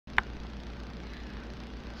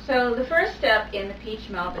So the first step in the peach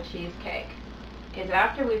Melba cheesecake is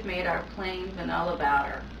after we've made our plain vanilla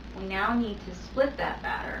batter, we now need to split that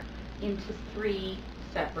batter into 3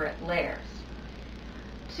 separate layers.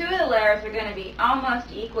 2 of the layers are going to be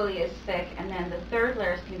almost equally as thick, and then the third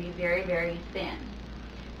layer is going to be very, very thin.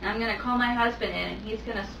 And I'm going to call my husband in, and he's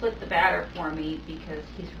going to split the batter for me because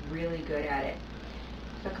he's really good at it.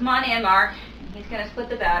 So come on in, Mark. And he's going to split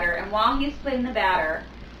the batter, and while he's splitting the batter,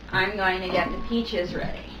 I'm going to get the peaches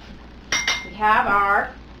ready. We have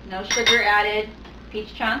our no sugar added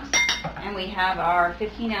peach chunks, and we have our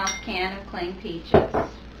 15-ounce can of clean peaches.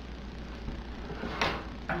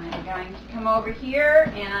 I'm going to come over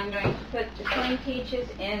here, and I'm going to put the clean peaches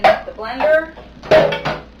in the blender.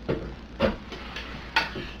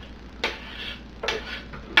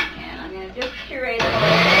 And I'm going to just puree them a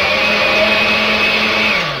little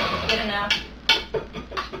bit. Good enough.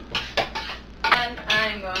 And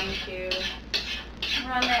I'm going to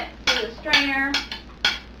run it through the strainer.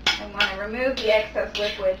 I want to remove the excess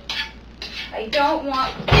liquid. I don't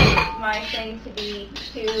want my thing to be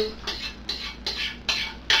too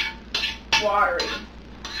watery.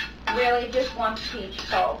 Really just want the peach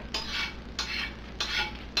pulp.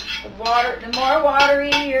 The more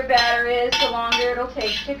watery your batter is, the longer it'll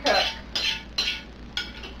take to cook.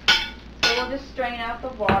 So we'll just strain out the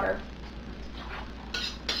water.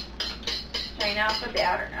 Strain out the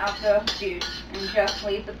batter, out the juice, and just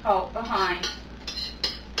leave the pulp behind.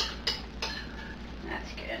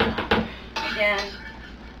 That's good enough. Again,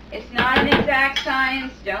 it's not an exact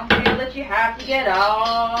science. Don't feel that you have to get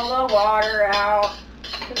all the water out.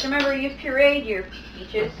 Because remember, you've pureed your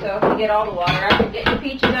peaches, so if you get all the water out, you get your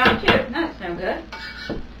peaches out too. That's no good.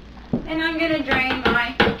 And I'm going to drain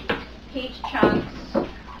my peach chunks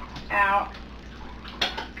out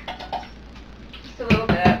just a little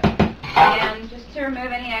bit. Again, just to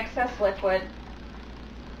remove any excess liquid.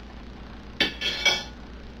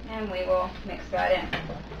 And we will mix that in.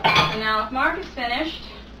 So now if Mark is finished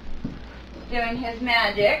doing his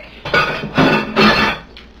magic,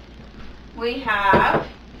 we have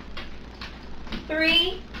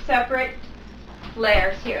 3 separate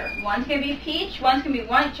layers here. One's going to be peach, one's going to be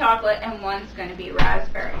white chocolate, and one's going to be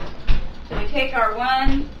raspberry. So we take our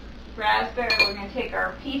one raspberry, we're going to take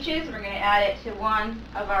our peaches, we're going to add it to one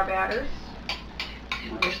of our batters.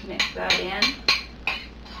 We'll just mix that in.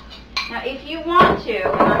 Now if you want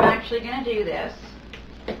to, and I'm actually going to do this,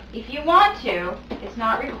 if you want to, it's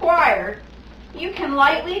not required, you can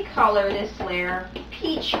lightly color this layer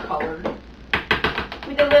peach colored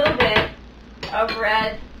with a little bit of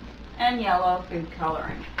red and yellow food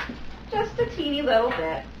coloring. Just a teeny little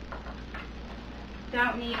bit.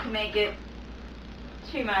 Don't need to make it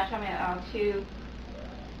too much. I'm going to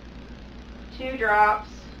two drops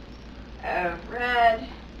of red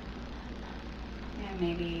and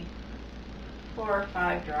maybe 4 or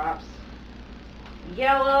 5 drops of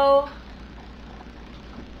yellow.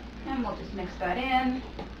 And we'll just mix that in.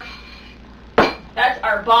 That's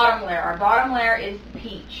our bottom layer. Our bottom layer is the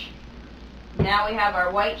peach. Now we have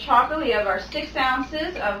our white chocolate. We have our 6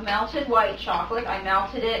 ounces of melted white chocolate. I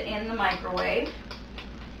melted it in the microwave.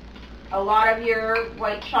 A lot of your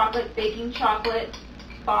white chocolate, baking chocolate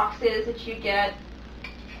boxes that you get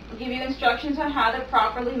will give you instructions on how to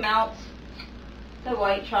properly melt the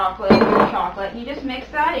white chocolate, your chocolate. You just mix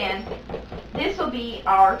that in. This will be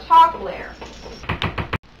our top layer.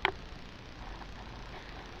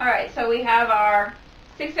 Alright, so we have our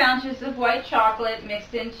 6 ounces of white chocolate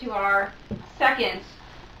mixed into our second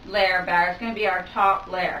layer batter. It's going to be our top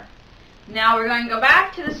layer. Now we're going to go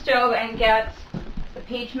back to the stove and get the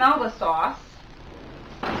peach Melba sauce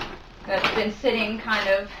that's been sitting kind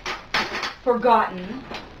of forgotten,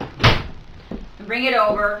 and bring it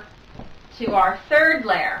over to our third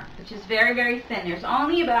layer, which is very, very thin. There's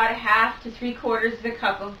only about 1/2 to 3/4 of a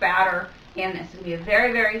cup of batter in this. It'll be a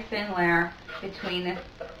very, very thin layer between the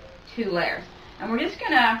 2 layers. And we're just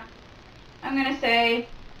gonna, I'm gonna say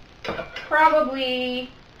probably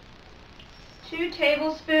 2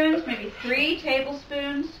 tablespoons, maybe 3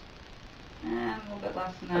 tablespoons, and a little bit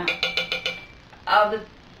less than that, of the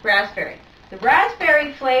raspberry. The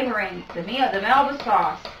raspberry flavoring, the Melba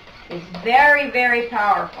sauce, is very, very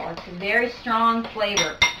powerful. It's a very strong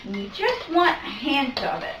flavor. And you just want a hint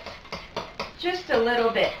of it. Just a little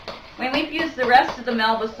bit. When we've used the rest of the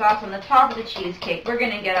Melba sauce on the top of the cheesecake, we're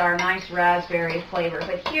going to get our nice raspberry flavor.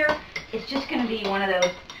 But here, it's just going to be one of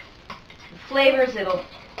those flavors that'll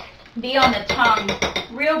be on the tongue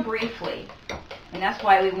real briefly. And that's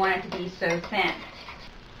why we want it to be so thin.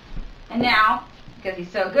 And now, because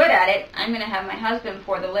he's so good at it, I'm going to have my husband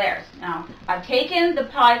pour the layers. Now, I've taken the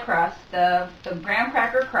pie crust, the graham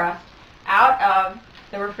cracker crust, out of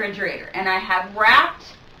the refrigerator. And I have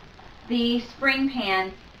wrapped the spring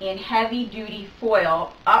pan in heavy-duty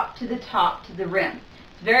foil up to the top, to the rim.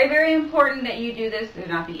 It's very, very important that you do this. There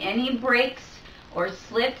not be any breaks or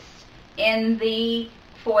slits in the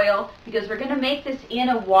foil, because we're going to make this in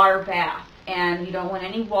a water bath, and you don't want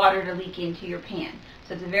any water to leak into your pan.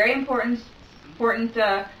 So it's a very important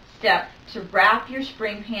step to wrap your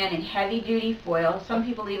spring pan in heavy-duty foil. Some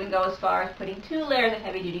people even go as far as putting 2 layers of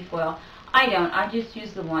heavy-duty foil. I don't. I just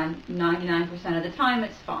use the one. 99% of the time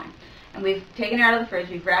it's fine. And we've taken it out of the fridge.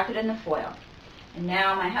 We've wrapped it in the foil. And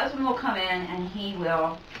now my husband will come in and he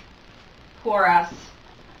will pour us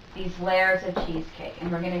these layers of cheesecake.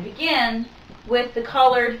 And we're going to begin with the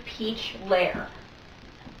colored peach layer.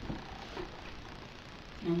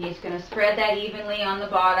 And he's going to spread that evenly on the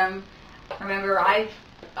bottom. Remember, I've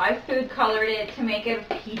food colored it to make it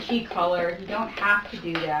a peachy color. You don't have to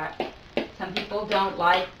do that. Some people don't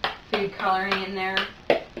like food coloring in their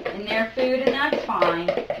food, and that's fine.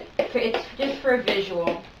 It's just for a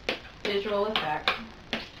visual effect.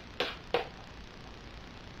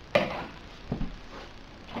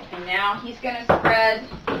 And now he's going to spread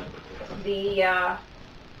the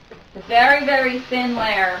very, very thin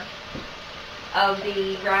layer of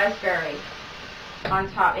the raspberry on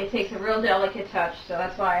top. It takes a real delicate touch, so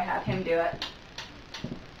that's why I have him do it.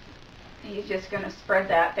 He's just going to spread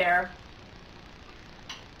that there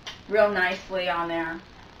real nicely on there.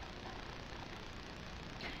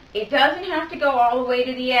 It doesn't have to go all the way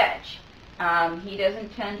to the edge. He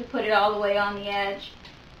doesn't tend to put it all the way on the edge.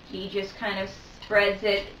 He just kind of spreads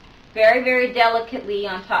it very, very delicately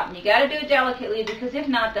on top. And you got to do it delicately, because if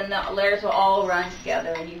not, then the layers will all run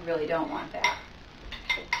together, and you really don't want that.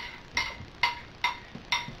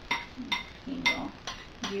 He will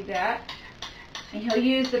do that. And he'll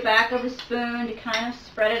use the back of a spoon to kind of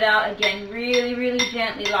spread it out again, really, really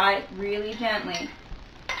gently, really gently,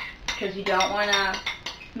 because you don't want to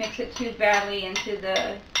mix it too badly into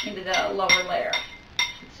the lower layer.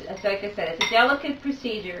 It's like I said, it's a delicate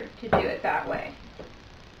procedure to do it that way.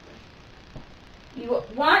 You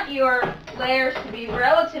want your layers to be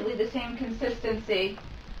relatively the same consistency,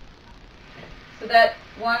 so that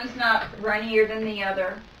one's not runnier than the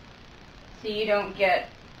other, so you don't get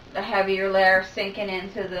the heavier layer sinking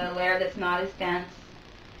into the layer that's not as dense.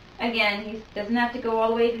 Again, he doesn't have to go all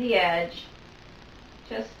the way to the edge.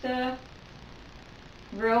 Just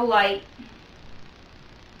real light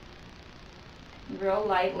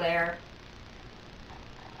layer.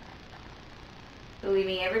 Believe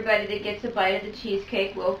me, everybody that gets a bite of the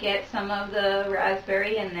cheesecake will get some of the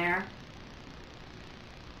raspberry in there.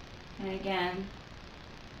 And again,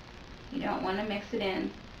 you don't want to mix it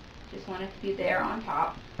in. Just want it to be there on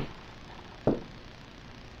top.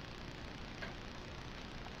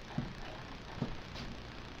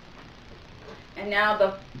 And now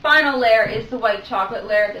the final layer is the white chocolate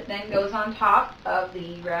layer that then goes on top of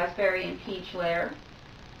the raspberry and peach layer.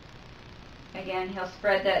 Again, he'll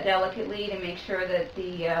spread that delicately to make sure that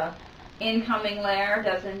the incoming layer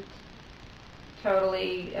doesn't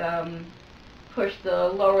totally push the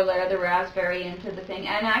lower layer of the raspberry into the thing.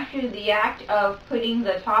 And actually, the act of putting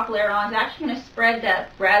the top layer on is actually going to spread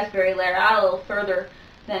that raspberry layer out a little further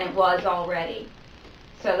than it was already.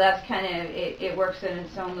 So that's kind of, it works in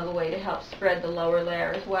its own little way to help spread the lower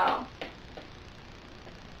layer as well.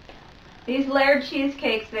 These layered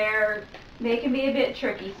cheesecakes, they can be a bit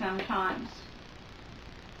tricky sometimes,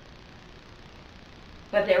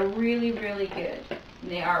 but they're really, really good.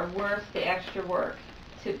 And they are worth the extra work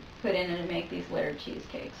to put in and make these layered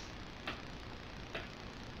cheesecakes.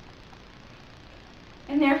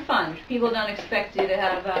 And they're fun. People don't expect you to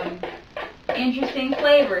have interesting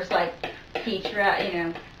flavors like peach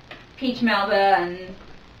Melba and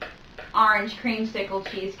orange creamsicle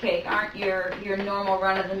cheesecake aren't your normal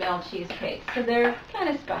run-of-the-mill cheesecakes. So they're kind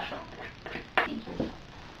of special.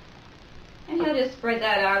 And he'll just spread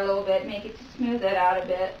that out a little bit, make it to smooth it out a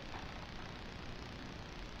bit,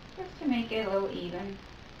 just to make it a little even.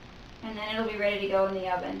 And then it'll be ready to go in the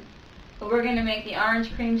oven. But we're going to make the orange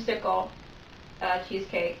creamsicle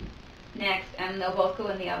cheesecake next, and they'll both go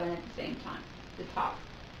in the oven at the same time, the top.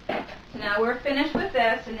 So now we're finished with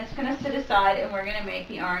this, and it's going to sit aside, and we're going to make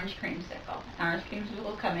the orange creamsicle. Orange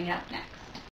creamsicle coming up next.